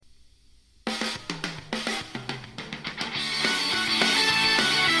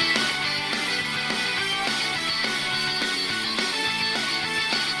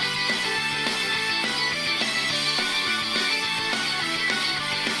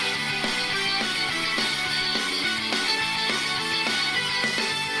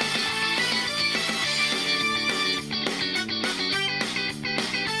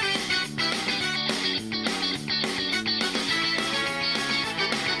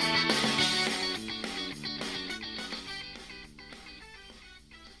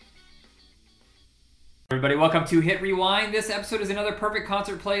Everybody, welcome to Hit Rewind. This episode is another perfect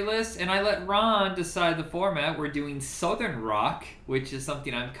concert playlist, and I let Ron decide the format. We're doing Southern Rock, which is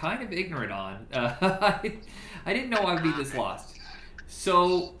something I'm kind of ignorant on. I didn't know I'd be this lost.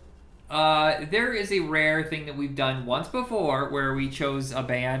 So, there is a rare thing that we've done once before where we chose a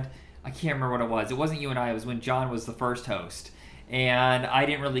band. I can't remember what it was. It wasn't you and I. It was when John was the first host. And I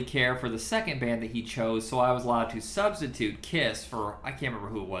didn't really care for the second band that he chose, so I was allowed to substitute Kiss for, I can't remember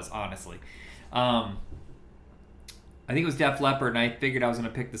who it was, honestly. I think it was Def Leppard, and I figured I was going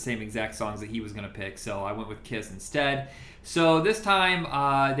to pick the same exact songs that he was going to pick, so I went with Kiss instead. So this time,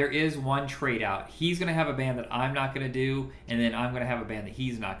 there is one trade out. He's going to have a band that I'm not going to do, and then I'm going to have a band that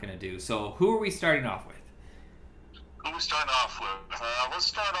he's not going to do. So who are we starting off with? Who are we starting off with? Let's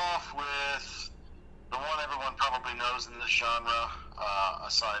start off with the one everyone probably knows in this genre,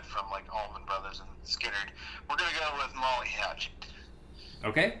 aside from like Allman Brothers and Skynyrd. We're going to go with Molly Hatchet.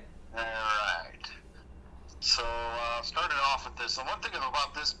 Okay. All right. So, started off with this. The one thing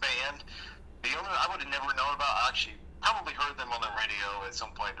about this band, I would have never known about, actually, probably heard them on the radio at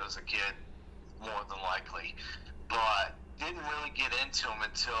some point as a kid, more than likely, but didn't really get into them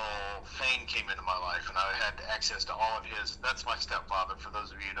until Fane came into my life, and I had access to all of his. That's my stepfather, for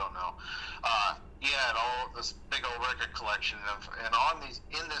those of you who don't know. He had all this big old record collection, and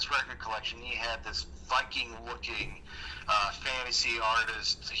in this record collection, he had this Viking-looking fantasy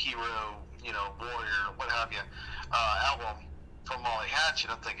artist, hero, warrior, what have you, album from Molly Hatchet.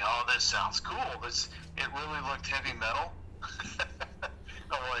 I'm thinking, oh, this sounds cool. It really looked heavy metal.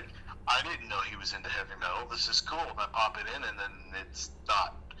 I'm like, I didn't know he was into heavy metal. This is cool. And I pop it in, and then it's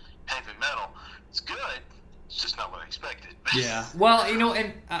not heavy metal. It's good. It's just not what I expected. Yeah. Well,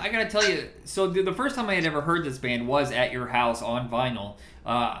 and I got to tell you, so the first time I had ever heard this band was at your house on vinyl.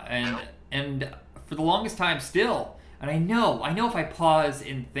 And for the longest time still, and I know if I pause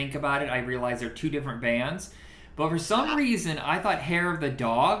and think about it, I realize they're two different bands. But for some reason, I thought Hair of the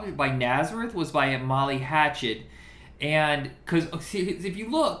Dog by Nazareth was by Molly Hatchet. And because if you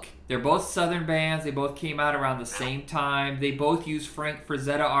look, they're both Southern bands. They both came out around the same time. They both use Frank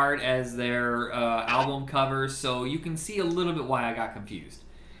Frazetta art as their album covers. So you can see a little bit why I got confused.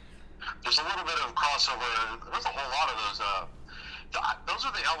 There's a little bit of crossover. There's a whole lot of those. Those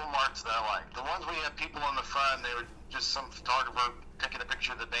are the album arts that I like. The ones where you have people on the front, they were just some photographer taking a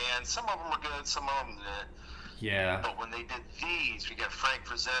picture of the band. Some of them were good, some of them didn't. Yeah. But when they did these, we got Frank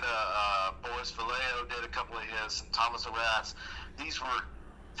Frazetta, Boris Vallejo did a couple of his, and Thomas Arras. These were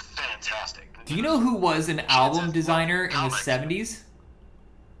fantastic. Do you know who was an album designer in the 70s?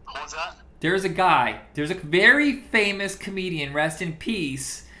 Who was that? There's a very famous comedian, rest in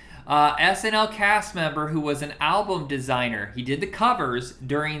peace, SNL cast member who was an album designer. He did the covers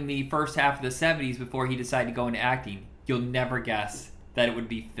during the first half of the 70s before he decided to go into acting. You'll never guess that it would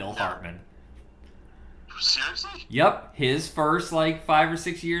be Phil Hartman. Seriously? Yep. His first 5 or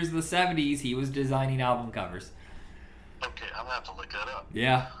 6 years of the 70s, he was designing album covers. Okay, I'm going to have to look that up.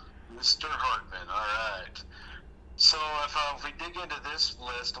 Yeah. Mr. Hartman, all right. So if we dig into this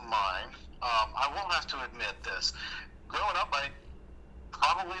list of mine, I will have to admit this. Growing up, I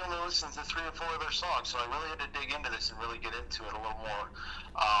probably only listened to 3 or 4 of their songs, so I really had to dig into this and really get into it a little more.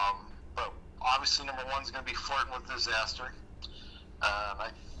 But obviously, number one is going to be Flirting with Disaster. I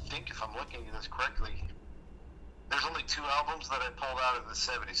think if I'm looking at this correctly, there's only 2 albums that I pulled out of the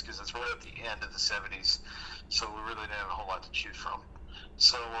 70s because it's right at the end of the 70s, so we really didn't have a whole lot to choose from.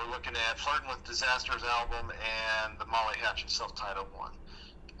 So we're looking at Flirting with Disaster's album and the Molly Hatchet self-titled one.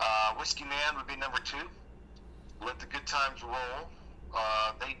 Whiskey Man would be number 2. Let the Good Times Roll.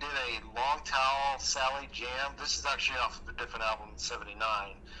 They did a Long Towel Sally Jam. This is actually off of a different album in 79.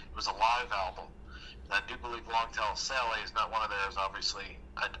 It was a live album. And I do believe Long Towel Sally is not one of theirs, obviously.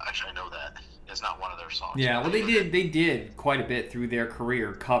 Actually, I know that. It's not one of their songs. Yeah, well, they did quite a bit through their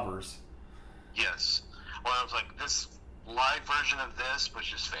career, covers. Yes. Well, I was like, this live version of this was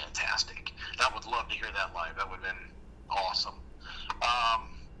just fantastic. I would love to hear that live. That would have been awesome.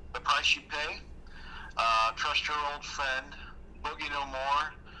 The Price You Pay, Trust Your Old Friend, Boogie No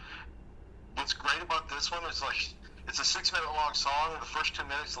More. What's great about this one is it's a 6-minute long song. The first 2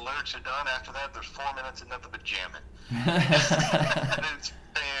 minutes, the lyrics are done. After that, there's 4 minutes of nothing but jamming. And it's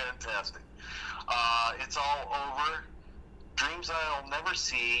fantastic. It's All Over, Dreams I'll Never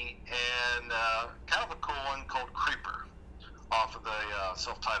See, and kind of a cool one called Creeper off of the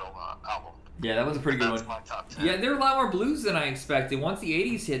self-titled album. Yeah, that was a pretty good one. That's my top 10. Yeah, there were a lot more blues than I expected. Once the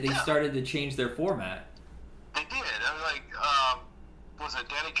 80s hit, they started to change their format. They did. I was like, was it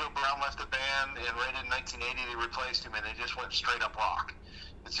Danny Joe Brown left the band and right in 1980 they replaced him and they just went straight up rock.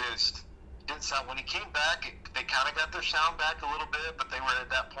 It just didn't sound. When he came back, they kind of got their sound back a little bit, but they were at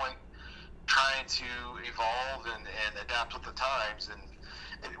that point trying to evolve and adapt with the times, and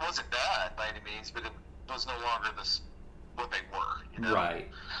it wasn't bad by any means, but it was no longer what they were. You know? Right.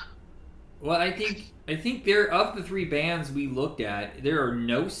 Well, I think there, of the three bands we looked at, there are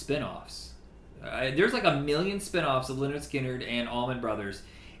no spin-offs. There's like a million spin-offs of Lynyrd Skynyrd and Allman Brothers,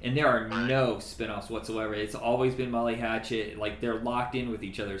 and there are no spin-offs whatsoever. It's always been Molly Hatchet. Like, they're locked in with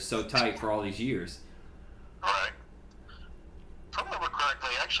each other so tight for all these years. Right. If I remember correctly,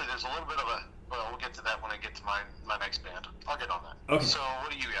 actually, there's a little bit of a... Well, we'll get to that when I get to my next band. I'll get on that. Okay. So,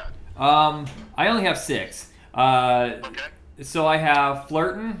 what do you got? I only have 6. Okay. So I have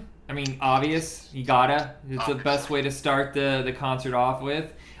Flirtin'. I mean, obvious. You gotta. It's the best way to start the concert off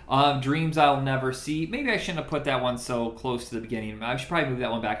with. Dreams I'll Never See. Maybe I shouldn't have put that one so close to the beginning. I should probably move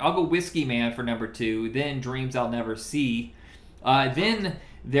that one back. I'll go Whiskey Man for number 2. Then Dreams I'll Never See. Then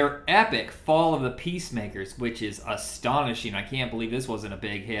their epic Fall of the Peacemakers, which is astonishing. I can't believe this wasn't a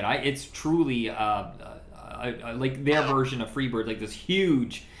big hit. It's truly like their version of Freebird, like this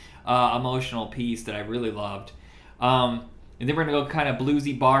huge emotional piece that I really loved. And then we're going to go kind of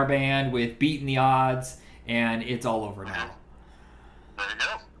bluesy bar band with Beating the Odds, and It's All Over Now. There you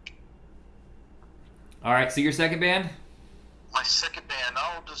go. All right, so your second band? My second band,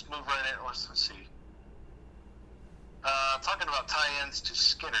 I'll just move right in. Let's see. Talking about tie-ins to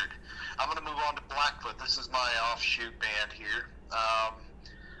Skynyrd, I'm going to move on to Blackfoot. This is my offshoot band here.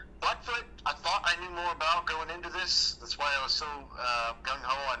 Blackfoot, I thought I knew more about going into this. That's why I was so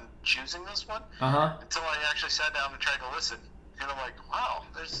gung-ho on choosing this one. Until I actually sat down and tried to listen. And I'm like, wow,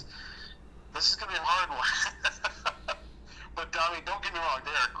 this is going to be a hard one. But, I mean, don't get me wrong,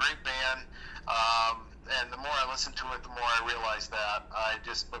 they're a great band. And the more I listened to it, the more I realized that.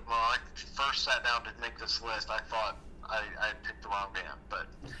 But when I first sat down to make this list, I thought I picked the wrong band, but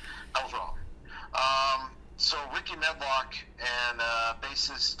I was wrong. So Ricky Medlock and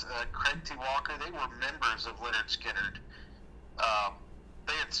bassist Craig T. Walker, they were members of Lynyrd Skynyrd.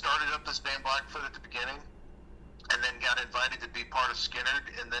 They had started up this band Blackfoot at the beginning, and then got invited to be part of Skynyrd,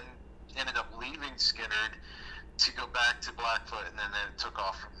 and then ended up leaving Skynyrd to go back to Blackfoot, and then it took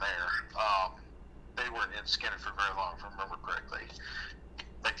off from there. They weren't in Skynyrd for very long, if I remember correctly.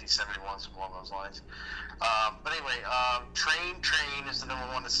 1971, something along those lines. But anyway, Train is the number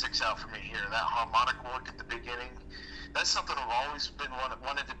one that sticks out for me here. That harmonic work at the beginning, that's something I've always been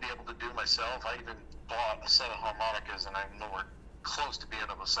wanted to be able to do myself. I even bought a set of harmonicas, and I'm nowhere close to being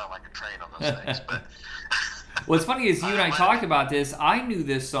able to sound like a train on those things. But what's funny is you and I talked about this. I knew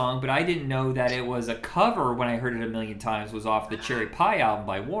this song, but I didn't know that it was a cover when I heard it a million times. Was off the Cherry Pie album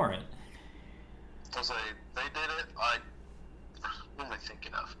by Warren. Because they did it. What am I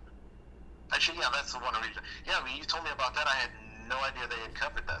thinking of? Actually, yeah, that's the one original. Yeah, I mean, you told me about that. I had no idea they had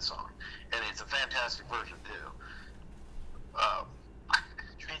covered that song, and it's a fantastic version too.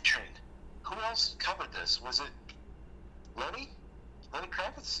 Train. Who else covered this? Was it Lenny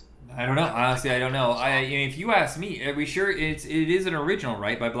Kravitz? I don't know. Honestly, I don't know. If you ask me, are we sure it is an original,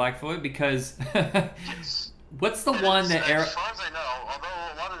 right, by Blackfoot? Because yes. What's the one that? As far as I know, although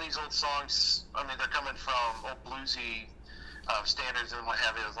a lot of these old songs, I mean, they're coming from old bluesy standards and what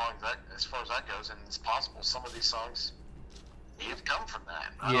have you. As far as that goes, and it's possible some of these songs have come from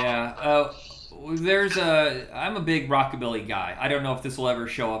that. Yeah. I'm a big rockabilly guy. I don't know if this will ever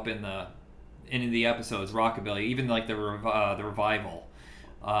show up in the episodes, rockabilly, even like the revival.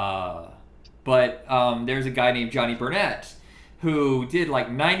 But there's a guy named Johnny Burnett who did like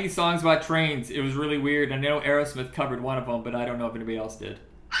 90 songs about trains. It was really weird. I know Aerosmith covered one of them, but I don't know if anybody else did.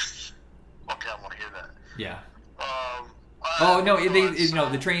 Okay, I want to hear that. Yeah. No,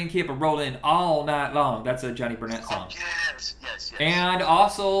 the train kept rolling all night long. That's a Johnny Burnett song. Oh, yes. And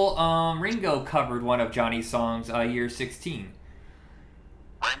also, Ringo covered one of Johnny's songs, Year 16.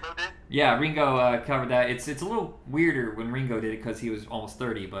 Rainbow did? Yeah, Ringo covered that. It's a little weirder when Ringo did it because he was almost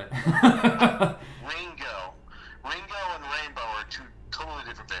 30, but... Ringo and Rainbow are two totally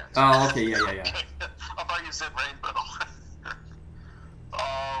different bands. Oh, okay, yeah. I thought you said Rainbow.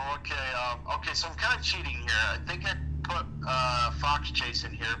 Oh, okay. Okay, so I'm kind of cheating here. I think I put Fox Chase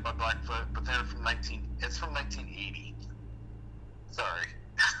in here by Blackfoot, but they're from 1980. Sorry.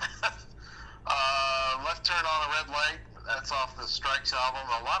 Left Turn on a Red Light. That's off the Strikes album.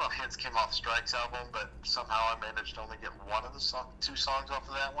 A lot of hits came off the Strikes album, but somehow I managed to only get one of the two songs off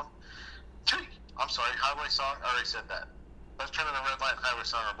of that one. Three. I'm sorry, Highway Song. I already said that. Left Turn on a Red Light and Highway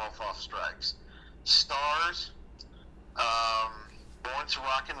Song are both off Strikes. Stars. Born to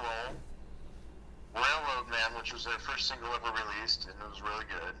Rock and Roll. Railroad Man, which was their first single ever released, and it was really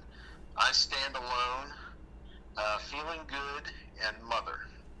good. I Stand Alone. Feeling Good, and Mother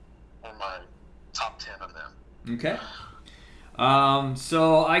are my top 10 of them. Okay.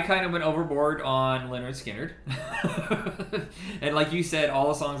 So I kind of went overboard on Leonard Skinner, and like you said, all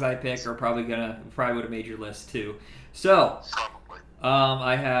the songs I pick are probably would have made your list too. So, Probably.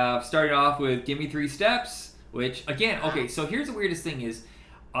 I have started off with "Give Me Three Steps," which again, okay. So here's the weirdest thing is,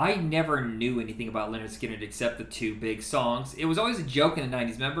 I never knew anything about Leonard Skinner except the two big songs. It was always a joke in the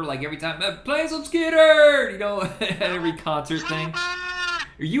 '90s. Remember, like every time play some Skinner, at every concert thing.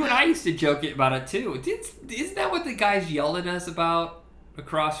 You and I used to joke about it too. Isn't that what the guys yelled at us about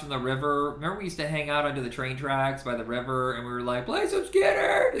across from the river? Remember we used to hang out under the train tracks by the river and we were like, play some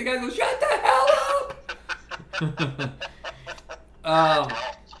Skinner! The guys go, shut the hell up!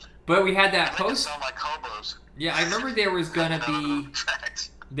 But we had that post. Sound like hobos. Yeah, I remember there was going to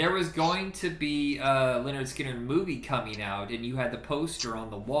be a Leonard Skinner movie coming out and you had the poster on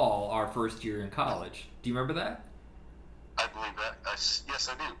the wall our first year in college. Do you remember that? I believe that. Yes,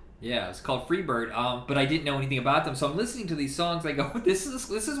 I do. Yeah, it's called Freebird, but I didn't know anything about them. So I'm listening to these songs. I go, this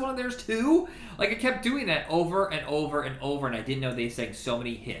is one of theirs too? Like, I kept doing that over and over and over, and I didn't know they sang so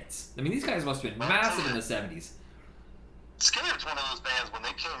many hits. I mean, these guys must have been massive in the 70s. Skinner's one of those bands, when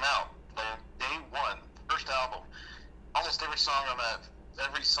they came out, like, day one, first album, almost every song on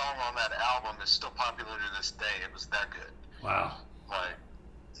that album is still popular to this day. It was that good. Wow. Like,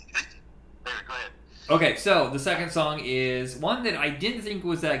 there, go ahead. Okay, so the second song is one that I didn't think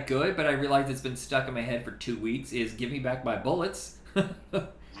was that good, but I realized it's been stuck in my head for 2 weeks, is Give Me Back My Bullets. I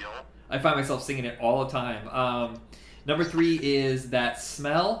find myself singing it all the time. Number 3 is That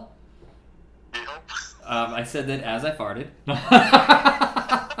Smell. I said that as I farted.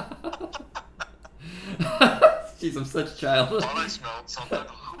 Jeez, I'm such a child. I smelled something.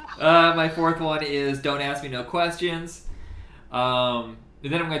 My fourth one is Don't Ask Me No Questions.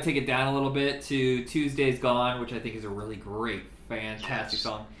 And then I'm going to take it down a little bit to Tuesday's Gone, which I think is a really great, fantastic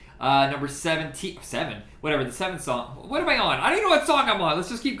song. Number 7, whatever, the 7th song. What am I on? I don't even know what song I'm on. Let's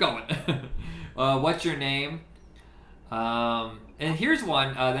just keep going. What's Your Name? And here's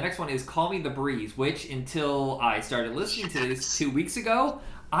one. The next one is Call Me the Breeze, which until I started listening to this 2 weeks ago,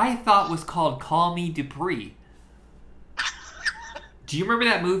 I thought was called Call Me Dupree. Do you remember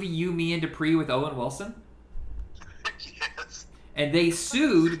that movie You, Me, and Dupree with Owen Wilson? Yes. And they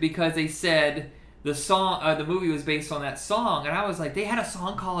sued because they said the movie was based on that song, and I was like, they had a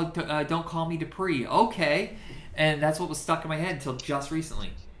song called "Don't Call Me Dupree." Okay, and that's what was stuck in my head until just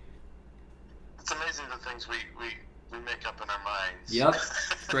recently. It's amazing the things we make up in our minds. Yep,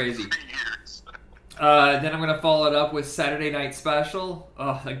 crazy. For years. Then I'm gonna follow it up with Saturday Night Special.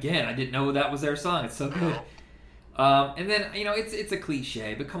 Oh, again, I didn't know that was their song. It's so good. And then it's a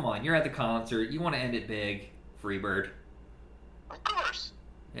cliche, but come on, you're at the concert, you want to end it big. Freebird. Of course.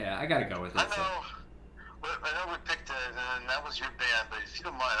 Yeah, I gotta go with it. I know we picked it, and that was your band, but if you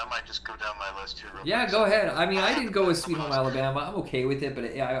don't mind, I might just go down my list here real quick. Yeah, go ahead. I mean, I didn't go with Sweet Home Alabama. I'm okay with it, but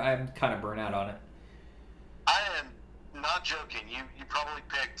I'm kind of burnt out on it. I am not joking. You probably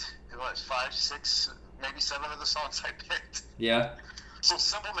picked, 5, 6, maybe 7 of the songs I picked. Yeah. So,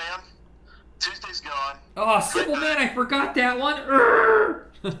 Simple Man, Tuesday's Gone. Oh, Simple Man, I forgot that one.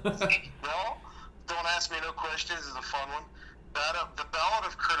 Well, Don't Ask Me No Questions is a fun one. The Ballad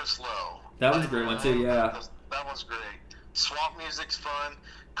of Curtis Lowe. That one's a great one too, yeah. That one's great. Swamp Music's fun.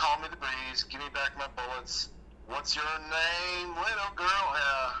 Call Me the Breeze. Give Me Back My Bullets. What's Your Name, Little Girl?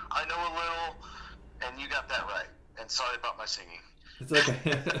 I Know a Little. And you got that right. And sorry about my singing. It's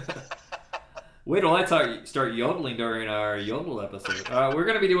okay. Wait till I start yodeling during our yodel episode. We're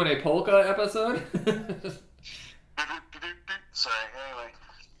going to be doing a polka episode. Sorry, anyway.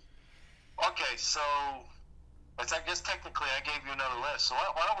 Okay, so I guess technically I gave you another list, so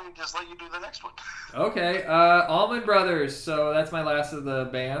why don't we just let you do the next one? Okay, Allman Brothers. So that's my last of the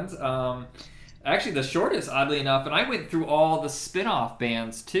bands. Actually, the shortest, oddly enough, and I went through all the spin-off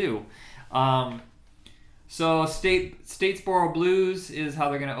bands too. So Statesboro Blues is how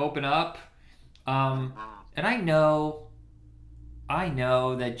they're going to open up. And I know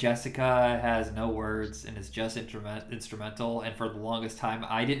that Jessica has no words and is just instrumental, and for the longest time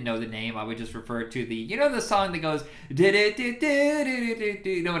I didn't know the name. I would just refer to the song that goes whatever.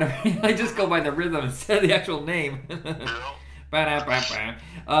 I just go by the rhythm instead of the actual name. So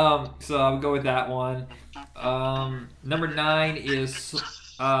I would go with that one. Number 9 is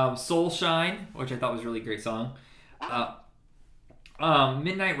Soul Shine, which I thought was a really great song.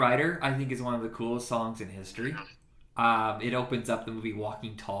 Midnight Rider, I think, is one of the coolest songs in history. It opens up the movie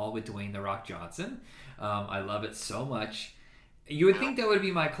Walking Tall with Dwayne "The Rock" Johnson. I love it so much. You would think that would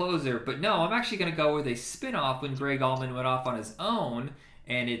be my closer, but no, I'm actually going to go with a spin-off when Greg Allman went off on his own,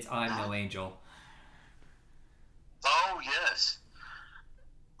 and it's I'm No Angel. Oh, yes.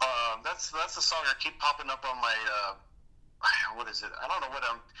 That's the song that keep popping up on my what is it? I don't know what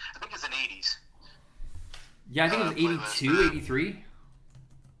I think it's in '80s. Yeah, I think it was 82, 83.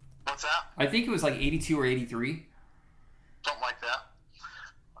 What's that? I think it was like 82 or 83. Something like that.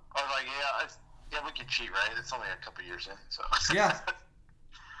 I was like, yeah, we can cheat, right? It's only a couple years in, so. Yeah.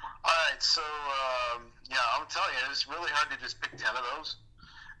 All right, so yeah, I'm telling you, it's really hard to just pick 10 of those,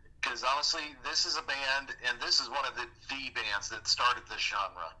 because honestly, this is a band, and this is one of the bands that started this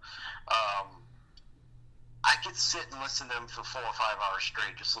genre. I could sit and listen to them for 4 or 5 hours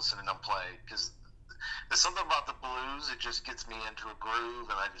straight, just listening to them play, because there's something about the blues, it just gets me into a groove,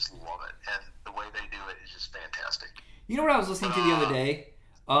 and I just love it, and the way they do it is just fantastic. You know what I was listening to the other day?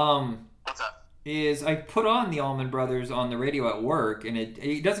 What's that? Is I put on the Allman Brothers on the radio at work, and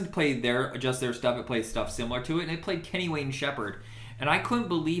it doesn't play just their stuff, it plays stuff similar to it, and it played Kenny Wayne Shepherd, and I couldn't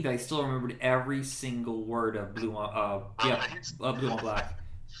believe I still remembered every single word of Blue on Black. Yeah, Blue on Black,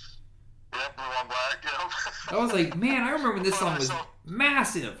 yeah. I was like, man, I remember when this song was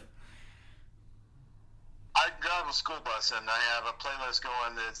massive. I drive a school bus, and I have a playlist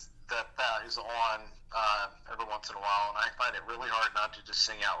going that is on every once in a while, and I find it really hard not to just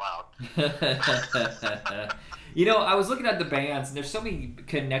sing out loud. You know, I was looking at the bands, and there's so many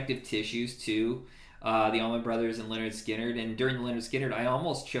connective tissues to the Allman Brothers and Lynyrd Skynyrd, and during the Lynyrd Skynyrd, I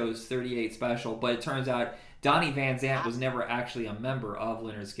almost chose 38 Special, but it turns out Donnie Van Zant was never actually a member of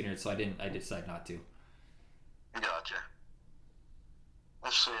Lynyrd Skynyrd, so I decided not to. Gotcha.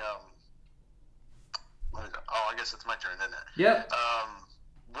 Let's see, I guess it's my turn, isn't it? Yep.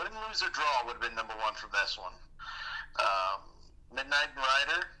 Win, Lose, or Draw would have been number one for this one. Midnight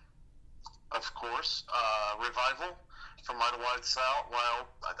Rider, of course. Revival from Idlewild South.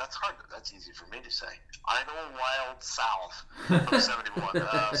 That's hard. That's easy for me to say. Idlewild South from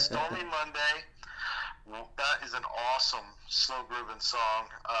 71. Stormy Monday. That is an awesome slow grooving song.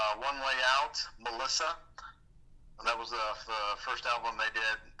 One Way Out, Melissa. And that was the first album they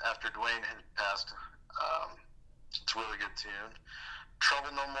did after Dwayne had passed. It's a really good tune.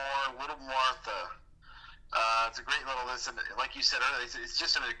 Trouble No More, Little Martha. It's a great little listen. Like you said earlier, it's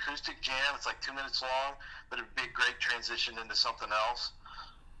just an acoustic jam. It's like 2 minutes long, but it'd be a great transition into something else.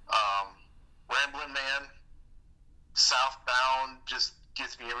 Ramblin' Man, Southbound just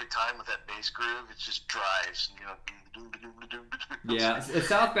gets me every time with that bass groove. It just drives, you know. Yeah,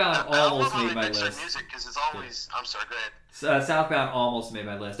 Southbound almost made my list. Music, 'cause it's always, I'm sorry, go ahead. Southbound almost made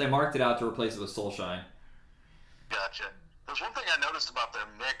my list. I marked it out to replace it with Soulshine. Gotcha. There's one thing I noticed about their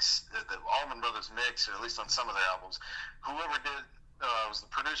mix, the Allman Brothers mix, or at least on some of their albums. Whoever did was the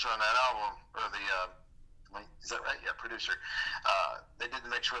producer on that album, or is that right? Yeah, producer. They did the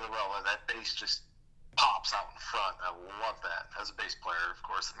mix really well. That bass just pops out in front. I love that. As a bass player, of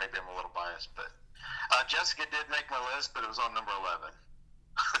course, maybe I'm a little biased, but Jessica did make my list, but it was on number 11.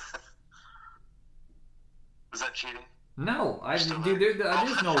 Was that cheating? No,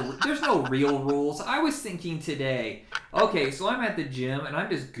 there's no real rules. I was thinking today, okay, so I'm at the gym and I'm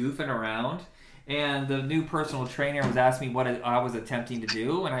just goofing around, and the new personal trainer was asking me what I was attempting to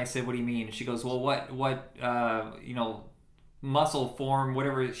do, and I said, "What do you mean?" And she goes, "Well, what muscle form,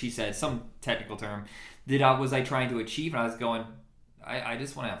 whatever she said, some technical term, was I trying to achieve?" And I was going, I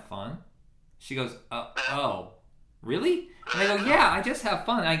just want to have fun. She goes, "Oh, really?" And I go, "Yeah, I just have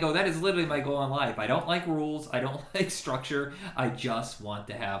fun." And I go, "That is literally my goal in life. I don't like rules. I don't like structure. I just want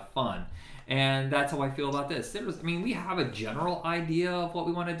to have fun." And that's how I feel about this. We have a general idea of what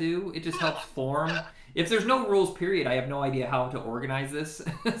we want to do. It just helps form. If there's no rules, period, I have no idea how to organize this.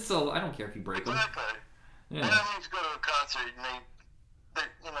 So I don't care if you break them. Exactly. Yeah. When I used to go to a concert,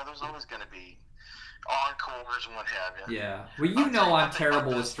 there's always going to be encores and what have you. Yeah. Well, I'm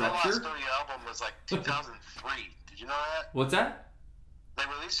terrible with structure. The last studio album was like 2003. Did you know that? What's that? They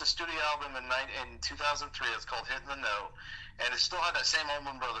released a studio album in 2003. It's called Hitting the Note, and it still had that same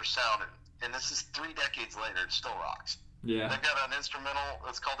Allman Brothers sound. And this is 3 decades later. It still rocks. Yeah. They've got an instrumental.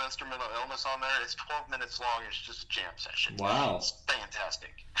 It's called Instrumental Illness on there. It's 12 minutes long. It's just a jam session. Wow. It's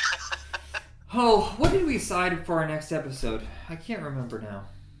fantastic. Oh, what did we decide for our next episode? I can't remember now.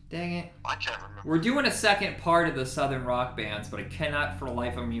 Dang it. I can't remember. We're doing a second part of the Southern rock bands, but I cannot for the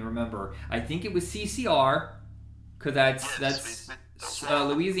life of me remember. I think it was CCR, because that's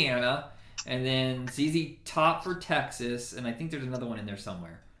Louisiana, and then ZZ Top for Texas, and I think there's another one in there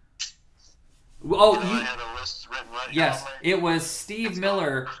somewhere. Oh, I had a list written right yes, down it was Steve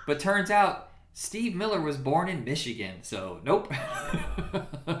Miller, but turns out Steve Miller was born in Michigan, so nope. No,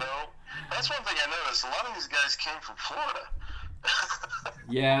 that's one thing I noticed. A lot of these guys came from Florida.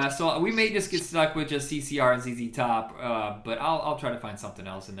 Yeah, so we may just get stuck with just CCR and ZZ Top, but I'll try to find something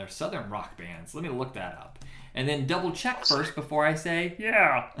else in there. Southern rock bands. Let me look that up. And then double check first before I say,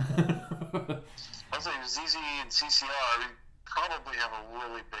 yeah. I I'll say ZZ and CCR probably have a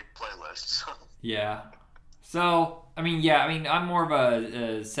really big playlist. So. Yeah. So, I mean, I'm more of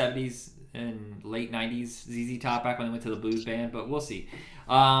a 70s and late 90s ZZ Top back when they went to the blues band, but we'll see.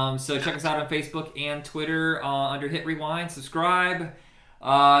 So check us out on Facebook and Twitter under Hit Rewind. Subscribe,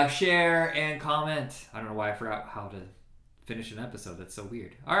 share, and comment. I don't know why I forgot how to finish an episode. That's so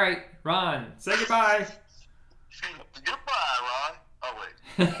weird. All right, Ron, say goodbye. Goodbye, Ron. Oh, wait.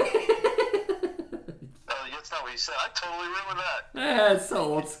 That's not what you said. I totally remember that. Yeah, it's so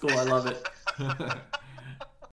old school. I love it.